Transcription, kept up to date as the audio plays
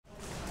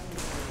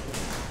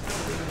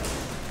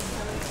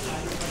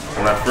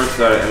When I first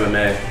started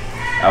MMA,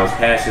 I was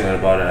passionate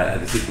about it. I had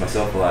to teach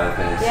myself a lot of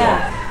things.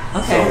 Yeah.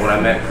 So when I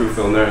met Kru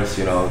Phil Nurse,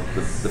 you know,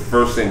 the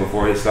first thing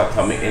before he stopped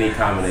telling me any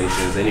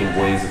combinations, any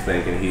ways of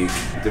thinking, he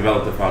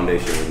developed a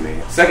foundation with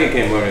me. Second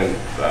came learning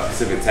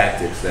specific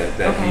tactics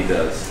that he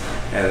does.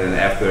 And then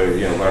after,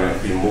 you know, learning a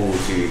few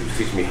moves, he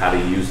teach me how to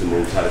use the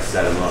moves, how to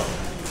set them up.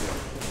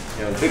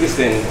 You know, the biggest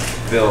thing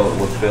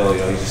with Phil, you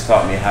know, he just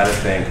taught me how to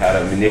think, how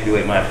to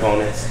manipulate my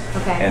opponents,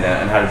 and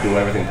how to do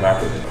everything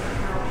properly.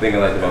 The thing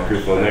I liked about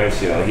Kru Phil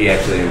Nurse, you know, he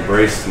actually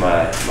embraced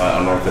my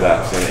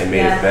unorthodox and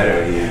made it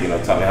better. He, you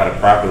know, taught me how to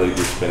properly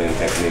do spinning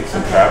techniques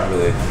and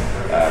properly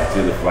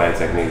do the flying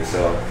techniques.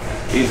 So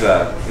he's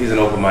an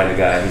open-minded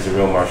guy. He's a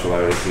real martial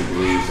artist. He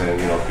believes in,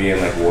 you know, being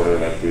like water,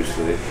 like Bruce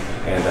Lee,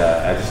 and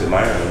I just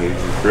admire him.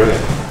 He's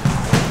brilliant.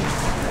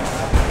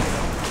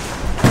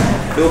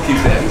 Phil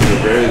keeps the atmosphere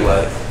very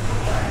light.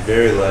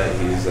 Very light.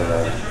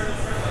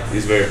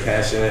 He's very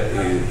passionate.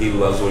 He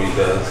loves what he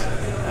does.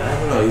 I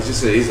don't know.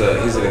 He's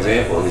an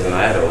example. He's an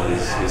idol.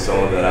 He's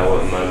someone that I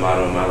want my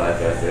motto in my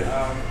life after.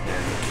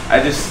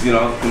 I just, you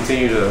know,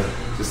 continue to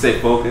stay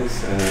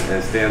focused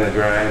and stay on the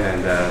grind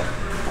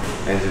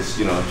and just,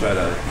 you know, try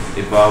to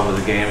evolve with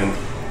the game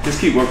and just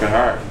keep working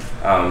hard.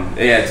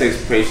 Yeah, it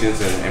takes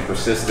patience and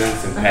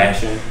persistence and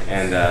passion,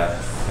 and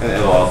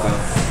it'll all come.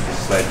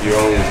 It's like you're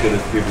only as good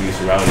as the people you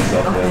surround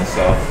yourself with.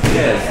 So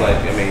yeah, it's like,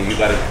 I mean, you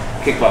got to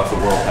kickbox the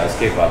world class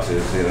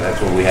kickboxers. You know,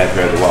 that's what we have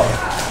here at the Wall.